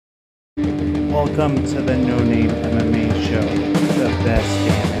Welcome to the No Name MMA Show, the best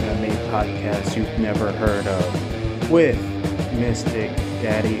damn MMA podcast you've never heard of, with Mystic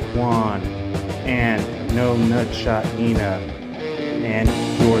Daddy Juan and No Nutshot Nina, and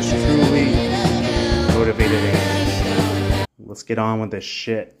yours truly, Motivated Andy. Let's get on with this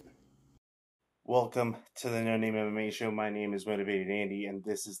shit. Welcome to the No Name MMA Show. My name is Motivated Andy, and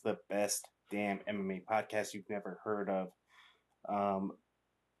this is the best damn MMA podcast you've never heard of.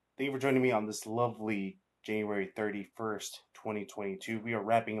 Thank you for joining me on this lovely January 31st, 2022. We are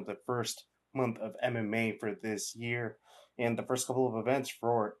wrapping up the first month of MMA for this year and the first couple of events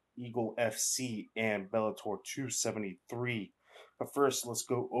for Eagle FC and Bellator 273. But first, let's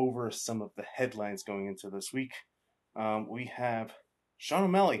go over some of the headlines going into this week. We have Sean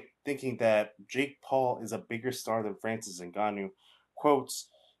O'Malley thinking that Jake Paul is a bigger star than Francis Ngannou. Quotes,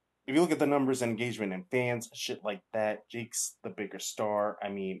 if you look at the numbers and engagement and fans, shit like that, Jake's the bigger star. I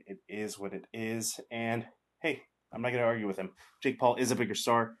mean, it is what it is. And hey, I'm not going to argue with him. Jake Paul is a bigger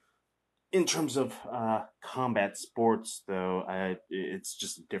star. In terms of combat sports, though, it's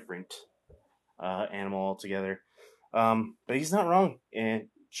just a different animal altogether. But he's not wrong. And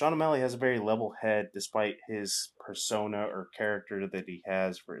Sean O'Malley has a very level head despite his persona or character that he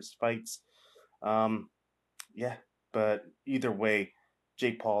has for his fights. Yeah, but either way,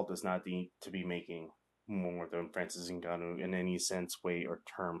 Jake Paul does not need to be making more than Francis Ngannou in any sense, way, or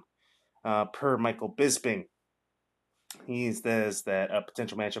term. Per Michael Bisping, he says that a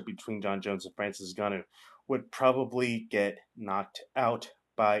potential matchup between Jon Jones and Francis Ngannou would probably get knocked out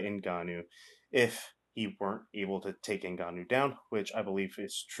by Ngannou if he weren't able to take Ngannou down, which I believe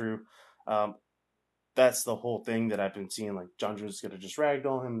is true. That's the whole thing that I've been seeing, like, Jon Jones is going to just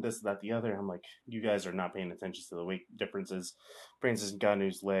ragdoll him, this, that, the other. I'm like, you guys are not paying attention to the weight differences. Francis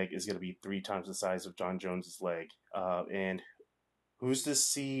Ngannou's leg is going to be 3 times the size of Jon Jones's leg. And who's to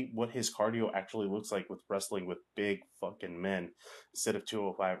see what his cardio actually looks like with wrestling with big fucking men instead of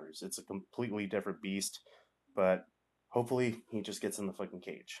 205ers? It's a completely different beast, but hopefully he just gets in the fucking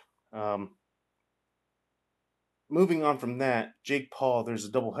cage. Moving on from that, Jake Paul, there's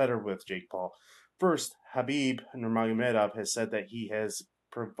a doubleheader with Jake Paul. First, Khabib Nurmagomedov has said that he has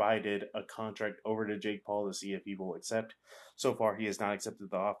provided a contract over to Jake Paul to see if he will accept. So far, he has not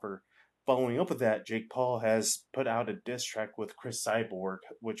accepted the offer. Following up with that, Jake Paul has put out a diss track with Chris Cyborg,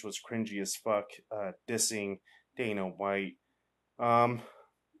 which was cringy as fuck, dissing Dana White.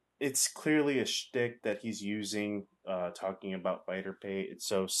 It's clearly a shtick that he's using, talking about fighter pay. It's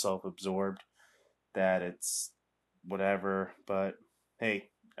so self-absorbed that it's whatever, but hey,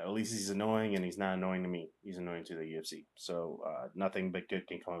 at least he's annoying, and he's not annoying to me. He's annoying to the UFC. So nothing but good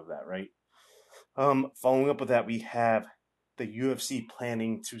can come of that, right? Following up with that, we have the UFC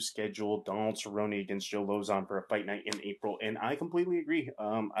planning to schedule Donald Cerrone against Joe Lozon for a fight night in April, and I completely agree.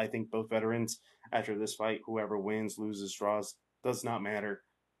 I think both veterans, after this fight, whoever wins, loses, draws, does not matter.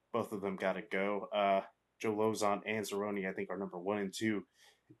 Both of them got to go. Joe Lozon and Cerrone, I think, are number 1 and 2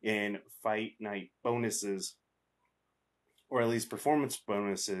 in fight night bonuses, or at least performance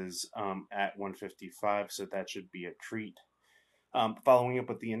bonuses, at 155, so that should be a treat. Following up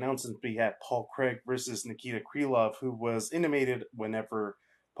with the announcements, we had Paul Craig versus Nikita Krylov, who was intimated whenever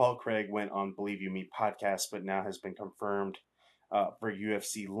Paul Craig went on Believe You Me podcast, but now has been confirmed for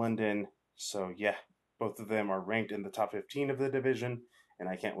UFC London. So yeah, both of them are ranked in the top 15 of the division, and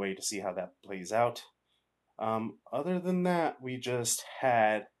I can't wait to see how that plays out. Other than that, we just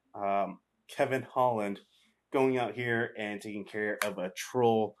had Kevin Holland going out here and taking care of a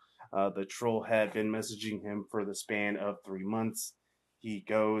troll. The troll had been messaging him for the span of 3 months. He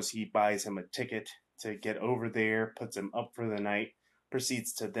goes, he buys him a ticket to get over there, puts him up for the night,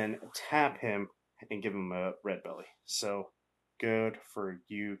 proceeds to then tap him and give him a red belly. So good for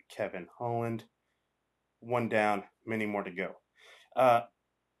you, Kevin Holland. 1 down, many more to go.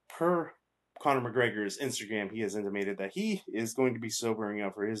 Per Conor McGregor's Instagram, he has intimated that he is going to be sobering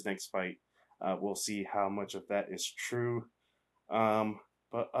up for his next fight. We'll see how much of that is true.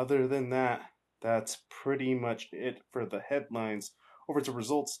 But other than that, that's pretty much it for the headlines. Over to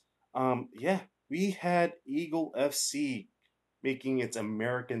results. Yeah, we had Eagle FC making its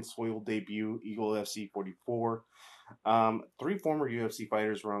American soil debut, Eagle FC 44. 3 former UFC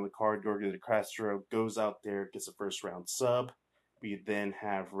fighters were on the card. Jorge de Castro goes out there, gets a first round sub. We then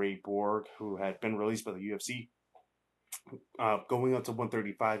have Ray Borg, who had been released by the UFC, going up to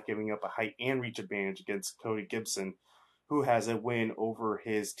 135, giving up a height and reach advantage against Cody Gibson, who has a win over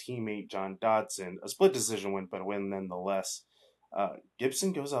his teammate John Dodson. A split decision win, but a win nonetheless.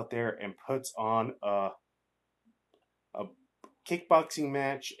 Gibson goes out there and puts on a kickboxing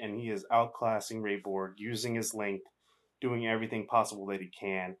match, and he is outclassing Ray Borg, using his length, doing everything possible that he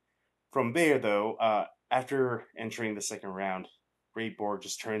can. From there, though, after entering the second round, Ray Borg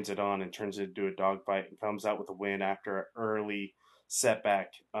just turns it on and turns it into a dogfight and comes out with a win after an early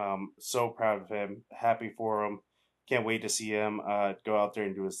setback. So proud of him, happy for him. Can't wait to see him go out there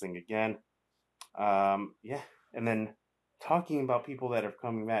and do his thing again. Yeah, and then talking about people that are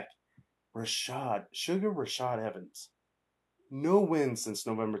coming back, Rashad Evans, no wins since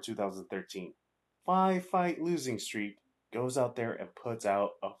November 2013, 5 fight losing streak, goes out there and puts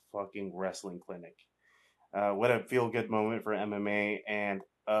out a fucking wrestling clinic. What a feel good moment for MMA and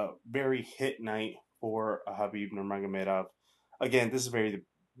a very hit night for Habib Nurmagomedov. Again, this is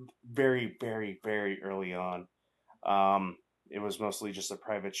very early on. Um, it was mostly just a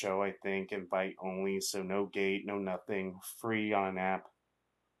private show, I think, invite only, so no gate, no nothing, free on an app.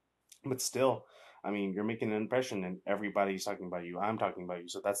 But still, I mean, you're making an impression, and everybody's talking about you. I'm talking about you,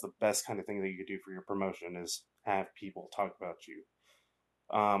 so that's the best kind of thing that you could do for your promotion is have people talk about you.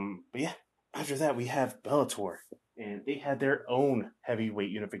 But yeah, after that we have Bellator, and they had their own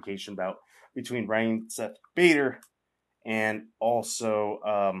heavyweight unification bout between Ryan Seth Bader and also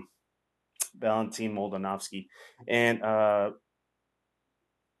Valentin Moldanovsky. And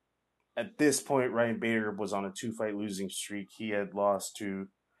at this point, Ryan Bader was on a 2 fight losing streak. He had lost to,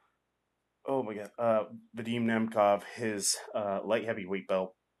 oh my god, Vadim Nemkov, his light heavyweight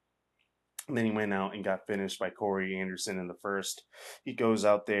belt. And then he went out and got finished by Corey Anderson in the first. He goes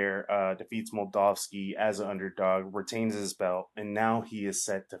out there, defeats Moldovsky as an underdog, retains his belt, and now he is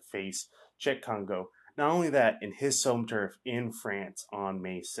set to face Czech Congo. Not only that, in his home turf in France on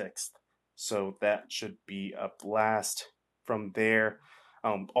May 6th. So that should be a blast from there.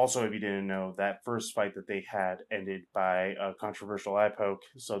 Also, if you didn't know, that first fight that they had ended by a controversial eye poke.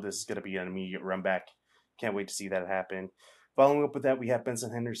 So this is going to be an immediate run back. Can't wait to see that happen. Following up with that, we have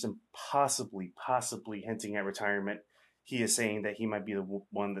Benson Henderson possibly hinting at retirement. He is saying that he might be the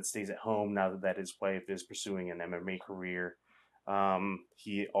one that stays at home now that his wife is pursuing an MMA career.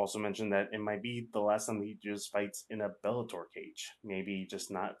 He also mentioned that it might be the last time he just fights in a Bellator cage, maybe just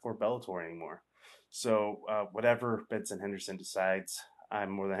not for Bellator anymore. So whatever Benson Henderson decides,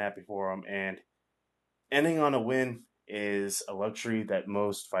 I'm more than happy for him. And ending on a win is a luxury that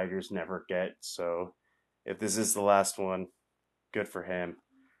most fighters never get. So if this is the last one, good for him.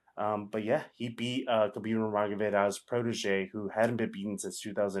 But yeah, he beat Khabib Nurmagomedov's protege, who hadn't been beaten since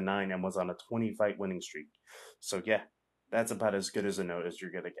 2009 and was on a 20 fight winning streak. So yeah, that's about as good as a note as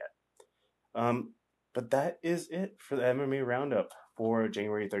you're gonna get. But that is it for the MMA roundup for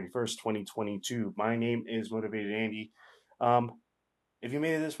January 31st, 2022. My name is Motivated Andy. Um, if you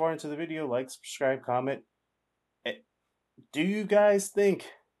made it this far into the video, like, subscribe, comment. Do you guys think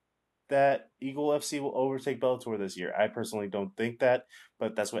that Eagle FC will overtake Bellator this year? I personally don't think that,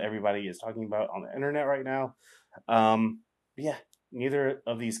 but that's what everybody is talking about on the internet right now. Yeah, neither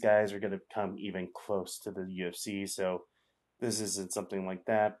of these guys are going to come even close to the UFC, so this isn't something like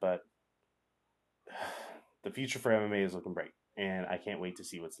that, but the future for MMA is looking bright, and I can't wait to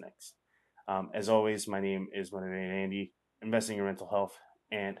see what's next. As always, my name is Motivated Andy, investing in mental health,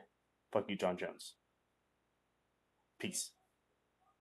 and fuck you, John Jones. Peace.